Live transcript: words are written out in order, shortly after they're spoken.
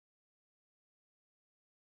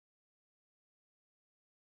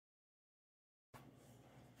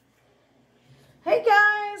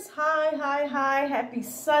Hi. Happy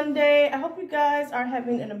Sunday. I hope you guys are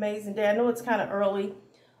having an amazing day. I know it's kind of early,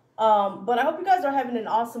 but I hope you guys are having an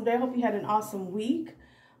awesome day. I hope you had an awesome week.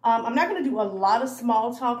 I'm not going to do a lot of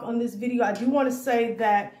small talk on this video. I do want to say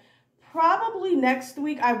that probably next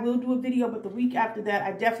week I will do a video, but the week after that,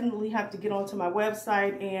 I definitely have to get onto my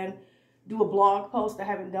website and do a blog post. I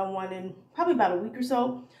haven't done one in probably about a week or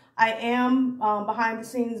so. I am behind the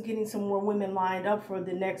scenes getting some more women lined up for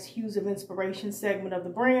the next Hues of Inspiration segment of the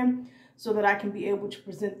brand so that I can be able to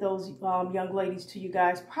present those young ladies to you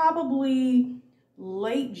guys probably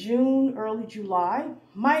late June, early July.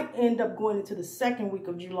 Might end up going into the second week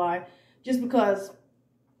of July just because,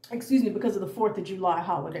 because of the 4th of July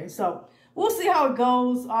holiday. So we'll see how it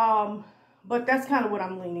goes, but that's kind of what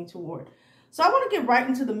I'm leaning toward. So I want to get right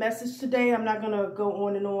into the message today. I'm not going to go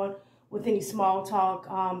on and on with any small talk,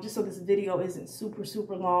 just so this video isn't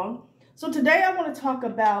super long. So today I want to talk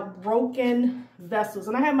about broken vessels.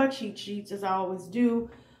 And I have my cheat sheets, as I always do,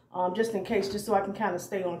 just in case, just so I can kind of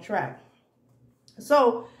stay on track.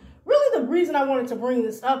 So really the reason I wanted to bring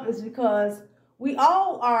this up is because we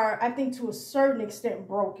all are, I think, to a certain extent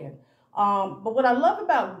broken. But what I love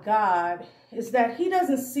about God is that he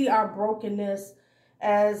doesn't see our brokenness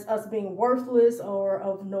as us being worthless or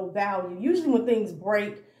of no value. Usually when things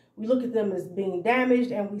break, we look at them as being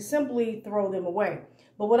damaged and we simply throw them away.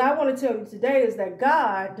 But what I want to tell you today is that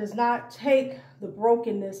God does not take the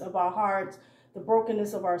brokenness of our hearts, the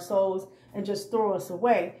brokenness of our souls, and just throw us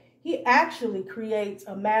away. He actually creates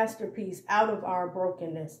a masterpiece out of our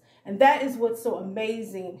brokenness. And that is what's so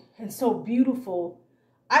amazing and so beautiful,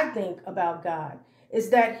 I think, about God,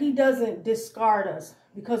 is that he doesn't discard us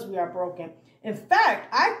because we are broken. In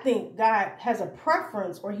fact, I think God has a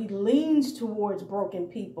preference, or he leans towards broken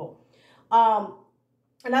people.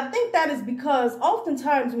 And I think that is because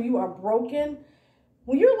oftentimes when you are broken,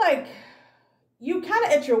 when you're like, you kind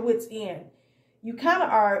of at your wit's end, you kind of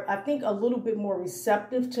are, I think, a little bit more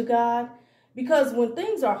receptive to God. Because when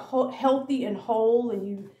things are healthy and whole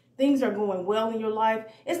and things are going well in your life,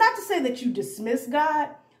 it's not to say that you dismiss God,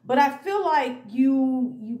 but I feel like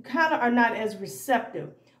you kind of are not as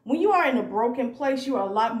receptive. When you are in a broken place, you are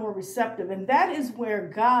a lot more receptive. And that is where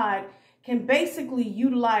God can basically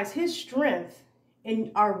utilize his strength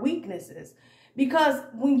in our weaknesses. Because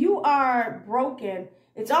when you are broken,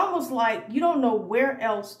 it's almost like you don't know where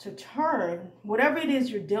else to turn, whatever it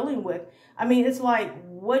is you're dealing with. I mean, it's like,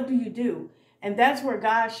 what do you do? And that's where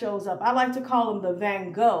God shows up. I like to call him the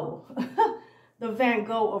Van Gogh, the Van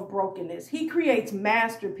Gogh of brokenness. He creates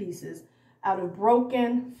masterpieces out of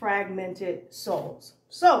broken, fragmented souls.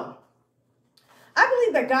 So I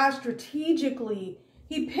believe that God strategically,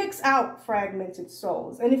 he picks out fragmented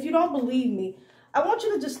souls. And if you don't believe me, I want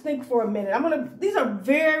you to just think for a minute. These are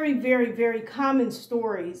very common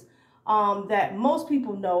stories that most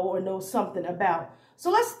people know or know something about.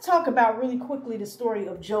 So let's talk about really quickly the story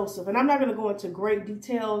of Joseph. And I'm not going to go into great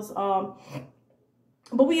details,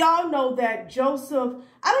 but we all know that Joseph,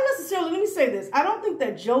 let me say this. I don't think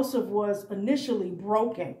that Joseph was initially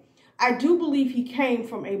broken. I do believe he came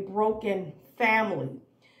from a broken family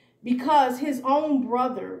because his own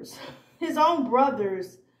brothers, they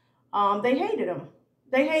hated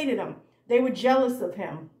him. They were jealous of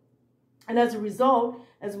him. And as a result,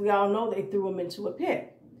 as we all know, they threw him into a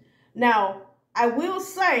pit. Now, I will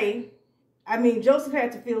say, Joseph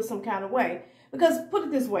had to feel some kind of way, because put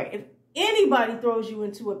it this way, if anybody throws you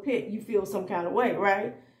into a pit, you feel some kind of way,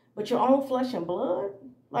 right? But your own flesh and blood?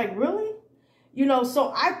 Like, really?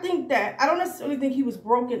 So I think that, I don't necessarily think he was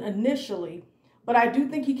broken initially, but I do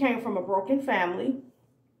think he came from a broken family.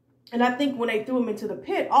 And I think when they threw him into the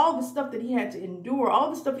pit, all the stuff that he had to endure, all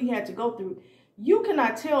the stuff he had to go through, you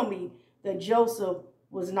cannot tell me that Joseph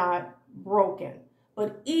was not broken.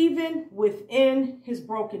 But even within his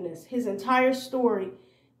brokenness, his entire story,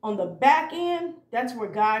 on the back end, that's where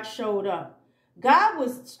God showed up. God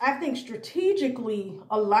was, I think, strategically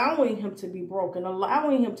allowing him to be broken,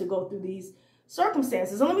 allowing him to go through these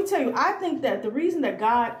circumstances. And let me tell you, I think that the reason that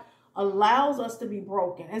God allows us to be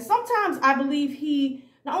broken, and sometimes I believe he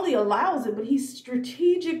not only allows it, but he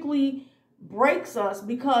strategically breaks us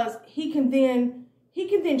because he can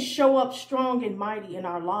then show up strong and mighty in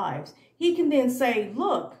our lives. He can then say,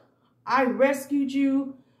 look, I rescued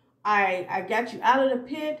you. I got you out of the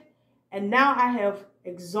pit, and now I have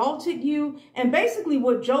exalted you. And basically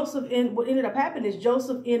what ended up happening is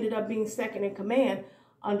Joseph ended up being second in command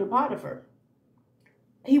under Potiphar.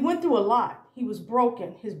 He went through a lot. He was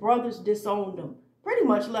broken. His brothers disowned him, pretty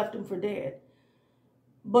much left him for dead.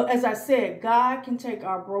 But as I said, God can take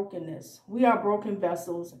our brokenness. We are broken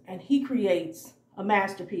vessels, and he creates a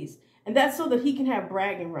masterpiece. And that's so that he can have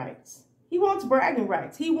bragging rights. He wants bragging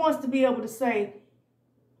rights. He wants to be able to say,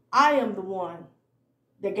 I am the one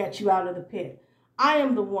that got you out of the pit. I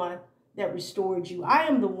am the one that restored you. I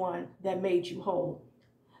am the one that made you whole.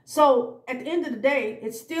 So at the end of the day,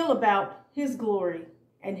 it's still about his glory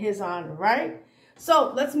and his honor, right?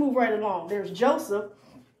 So let's move right along. There's Joseph.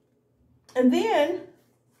 And then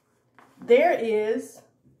there is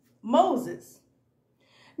Moses.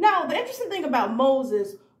 Now, the interesting thing about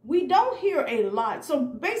Moses, we don't hear a lot. So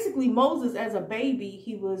basically, Moses, as a baby,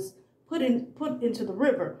 he was put into the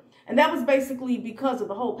river. And that was basically because of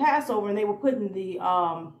the whole Passover, and they were putting the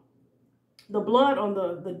blood on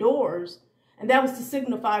the doors, and that was to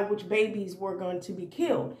signify which babies were going to be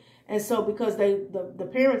killed. And so because the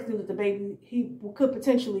parents knew that the baby, he could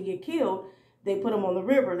potentially get killed, they put him on the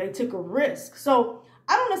river. They took a risk. So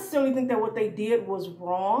I don't necessarily think that what they did was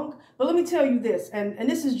wrong, but let me tell you this, and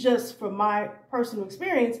this is just from my personal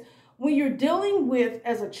experience. When you're dealing with,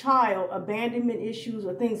 as a child, abandonment issues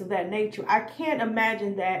or things of that nature, I can't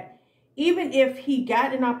imagine that even if he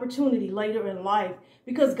got an opportunity later in life,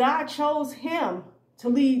 because God chose him to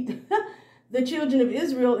lead the children of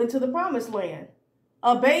Israel into the promised land.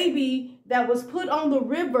 A baby that was put on the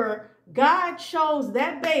river, God chose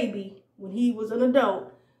that baby when he was an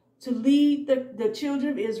adult to lead the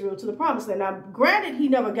children of Israel to the promised land. Now, granted, he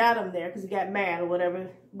never got them there because he got mad or whatever.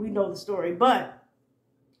 We know the story, but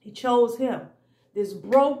he chose him, this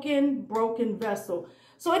broken vessel.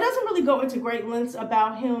 So it doesn't really go into great lengths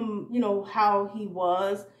about him, you know, how he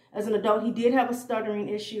was as an adult. He did have a stuttering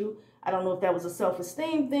issue. I don't know if that was a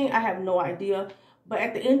self-esteem thing. I have no idea. But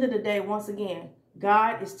at the end of the day, once again,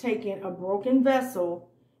 God is taking a broken vessel,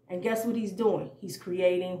 and guess what he's doing? He's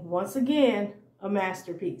creating, once again, a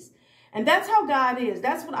masterpiece. And that's how God is.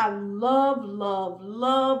 That's what I love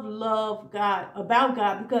God, about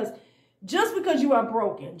God, because just because you are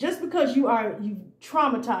broken, just because you've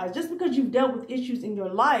traumatized, just because you've dealt with issues in your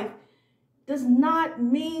life, does not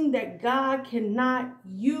mean that God cannot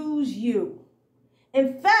use you.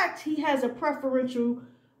 In fact, he has a preference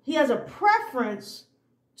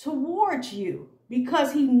towards you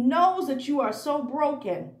because he knows that you are so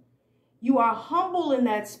broken. You are humble in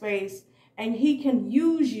that space, and he can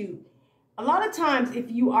use you. A lot of times,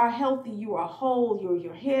 if you are healthy, you are whole,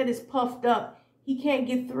 your head is puffed up, he can't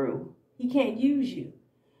get through. He can't use you.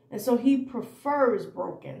 And so he prefers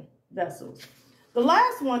broken vessels. The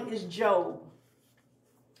last one is Job.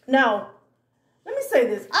 Now, let me say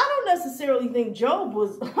this. I don't necessarily think Job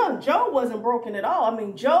wasn't broken at all. I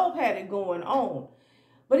mean, Job had it going on.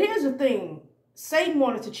 But here's the thing. Satan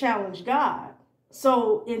wanted to challenge God.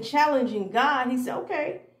 So in challenging God, he said,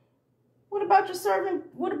 okay, what about your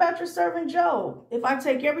servant Job? If I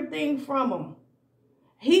take everything from him.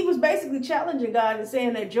 He was basically challenging God and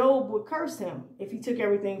saying that Job would curse him if he took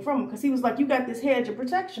everything from him. Because he was like, you got this hedge of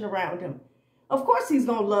protection around him. Of course he's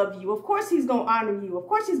going to love you. Of course he's going to honor you. Of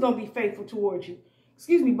course he's going to be faithful towards you.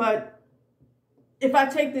 Excuse me, but if I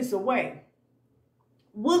take this away,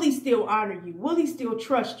 will he still honor you? Will he still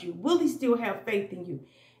trust you? Will he still have faith in you?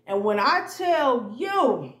 And when I tell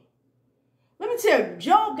you, let me tell you,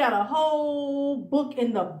 Job got a whole book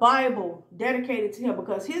in the Bible dedicated to him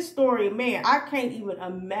because his story, man, I can't even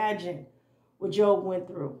imagine what Job went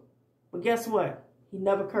through. But guess what? He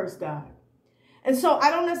never cursed God. And so I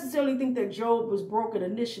don't necessarily think that Job was broken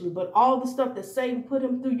initially, but all the stuff that Satan put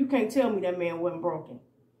him through, you can't tell me that man wasn't broken.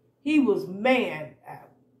 He was, man,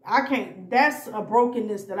 I can't, that's a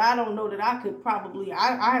brokenness that I don't know that I could probably,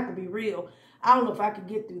 I have to be real. I don't know if I could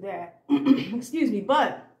get through that. Excuse me,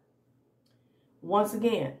 but once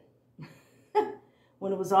again,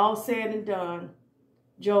 when it was all said and done,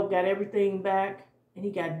 Job got everything back and he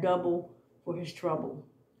got double for his trouble.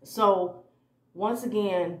 So once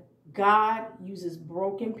again, God uses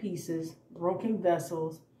broken pieces, broken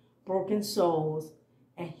vessels, broken souls,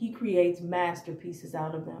 and he creates masterpieces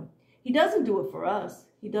out of them. He doesn't do it for us.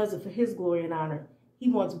 He does it for his glory and honor. He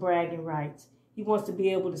wants bragging rights. He wants to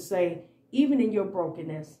be able to say, even in your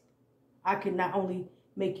brokenness, I can not only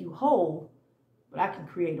make you whole, but I can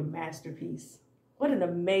create a masterpiece. What an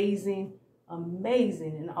amazing,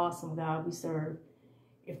 amazing, and awesome God we serve.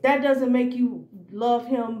 If that doesn't make you love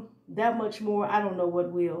him that much more, I don't know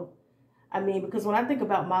what will. I mean, because when I think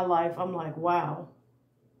about my life, I'm like, wow.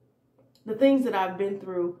 The things that I've been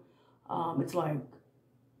through, it's like,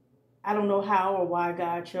 I don't know how or why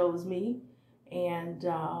God chose me. And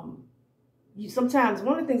sometimes,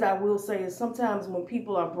 one of the things I will say is sometimes when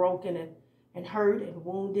people are broken and hurt and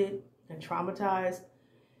wounded and traumatized,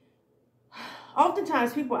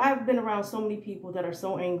 oftentimes I've been around so many people that are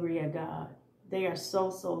so angry at God. They are so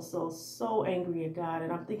angry at God.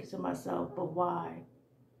 And I'm thinking to myself, but why?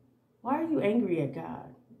 Why are you angry at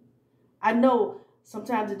God? I know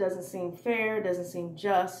sometimes it doesn't seem fair, it doesn't seem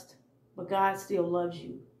just, but God still loves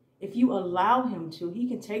you. If you allow him to, he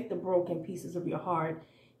can take the broken pieces of your heart.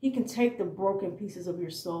 He can take the broken pieces of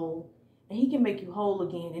your soul, and he can make you whole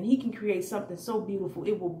again. And he can create something so beautiful,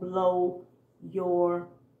 it will blow your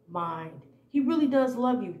mind. He really does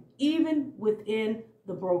love you, even within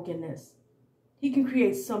the brokenness. He can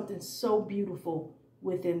create something so beautiful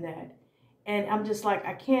within that. And I'm just like,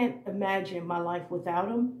 I can't imagine my life without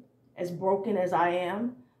him. As broken as I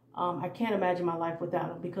am, I can't imagine my life without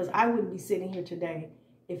him, because I wouldn't be sitting here today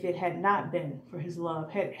if it had not been for his love,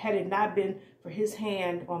 had it not been for his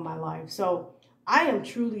hand on my life. So I am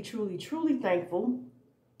truly, truly, truly thankful.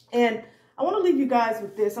 And I want to leave you guys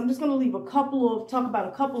with this. I'm just going to leave talk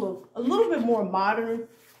about a little bit more modern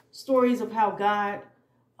stories of how God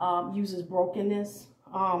uses brokenness.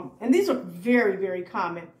 And these are very, very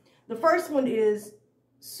common. The first one is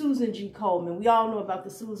Susan G. Komen. We all know about the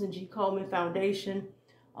Susan G. Komen Foundation,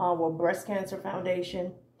 or Breast Cancer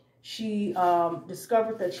Foundation. She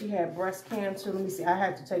discovered that she had breast cancer. Let me see. I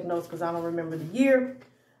had to take notes because I don't remember the year.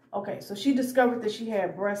 Okay, so she discovered that she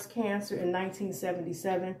had breast cancer in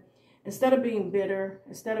 1977. Instead of being bitter,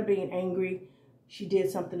 instead of being angry, she did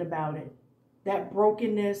something about it. That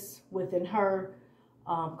brokenness within her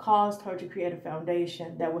caused her to create a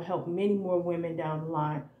foundation that will help many more women down the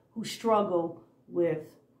line who struggle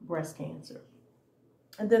with breast cancer.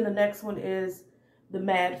 And then the next one is the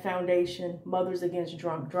MAD Foundation, Mothers Against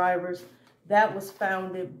Drunk Drivers. That was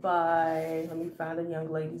founded by, let me find the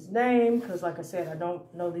young lady's name, because like I said, I don't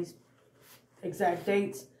know these exact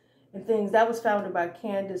dates and things. That was founded by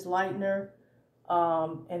Candace Lightner,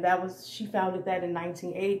 and she founded that in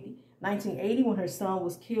 1980 when her son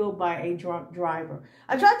was killed by a drunk driver.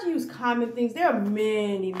 I tried to use common things. There are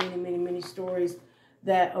many, many, many, many stories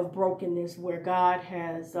of brokenness where God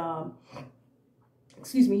has,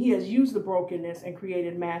 he has used the brokenness and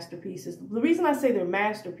created masterpieces. The reason I say they're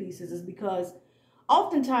masterpieces is because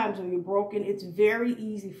oftentimes when you're broken, it's very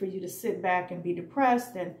easy for you to sit back and be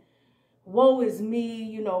depressed and woe is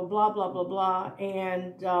me, blah, blah, blah, blah.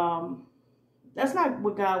 And that's not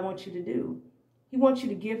what God wants you to do. He wants you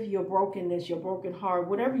to give your brokenness, your broken heart,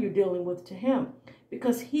 whatever you're dealing with, to him,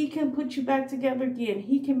 because he can put you back together again.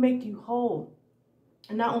 He can make you whole.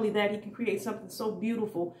 And not only that, he can create something so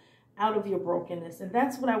beautiful out of your brokenness. And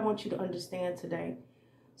that's what I want you to understand today.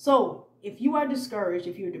 So if you are discouraged,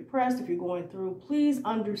 if you're depressed, if you're going through, please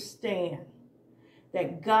understand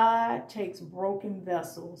that God takes broken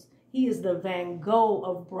vessels. He is the Van Gogh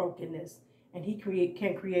of brokenness, and he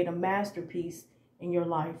can create a masterpiece in your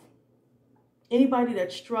life. Anybody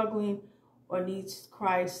that's struggling or needs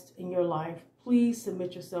Christ in your life, please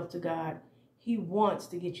submit yourself to God. He wants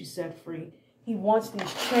to get you set free. He wants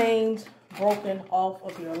these chains broken off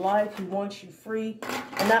of your life. He wants you free.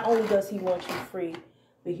 And not only does he want you free,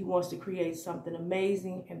 but he wants to create something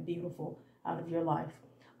amazing and beautiful out of your life.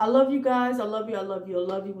 I love you guys. I love you. I love you. I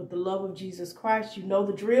love you with the love of Jesus Christ. You know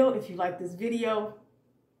the drill. If you like this video,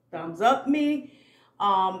 thumbs up me.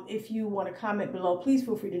 If you want to comment below, please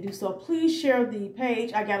feel free to do so. Please share the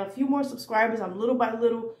page. I got a few more subscribers. I'm little by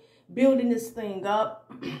little building this thing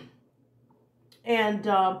up. And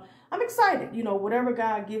I'm excited. Whatever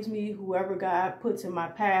God gives me, whoever God puts in my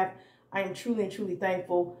path, I am truly and truly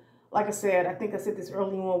thankful. Like I said, I think I said this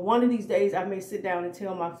early on, one of these days I may sit down and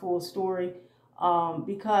tell my full story,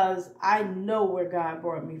 because I know where God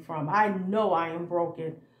brought me from. I know I am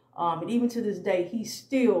broken. And even to this day, he's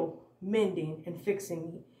still mending and fixing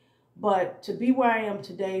me. But to be where I am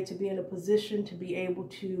today, to be in a position to be able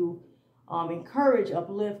to encourage,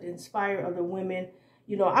 uplift, inspire other women,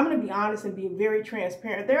 I'm going to be honest and be very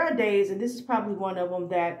transparent. There are days, and this is probably one of them,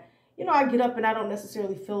 that, I get up and I don't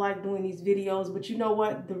necessarily feel like doing these videos. But you know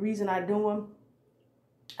what? The reason I do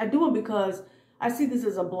them because I see this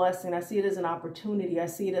as a blessing. I see it as an opportunity. I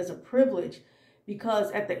see it as a privilege, because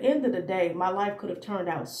at the end of the day, my life could have turned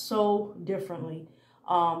out so differently.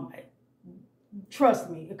 Trust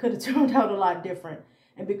me, it could have turned out a lot different.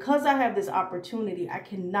 And because I have this opportunity, I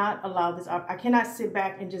cannot allow this. I cannot sit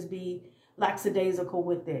back and just be lackadaisical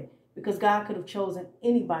with it, because God could have chosen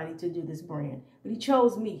anybody to do this brand. But he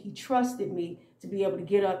chose me. He trusted me to be able to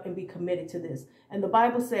get up and be committed to this. And the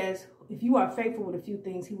Bible says, if you are faithful with a few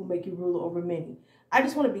things, he will make you ruler over many. I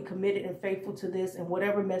just want to be committed and faithful to this, and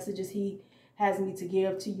whatever messages he has me to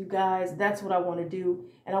give to you guys, that's what I want to do.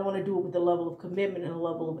 And I want to do it with a level of commitment and a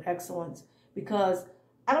level of excellence, because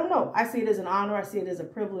I don't know, I see it as an honor. I see it as a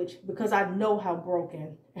privilege, because I know how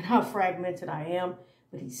broken and how fragmented I am.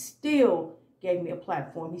 But he still gave me a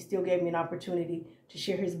platform. He still gave me an opportunity to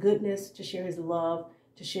share his goodness, to share his love,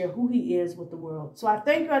 to share who he is with the world. So I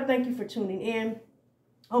thank you for tuning in.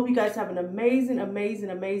 I hope you guys have an amazing, amazing,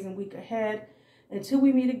 amazing week ahead. Until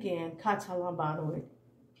we meet again, Katalambanoi.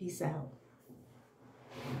 Peace out.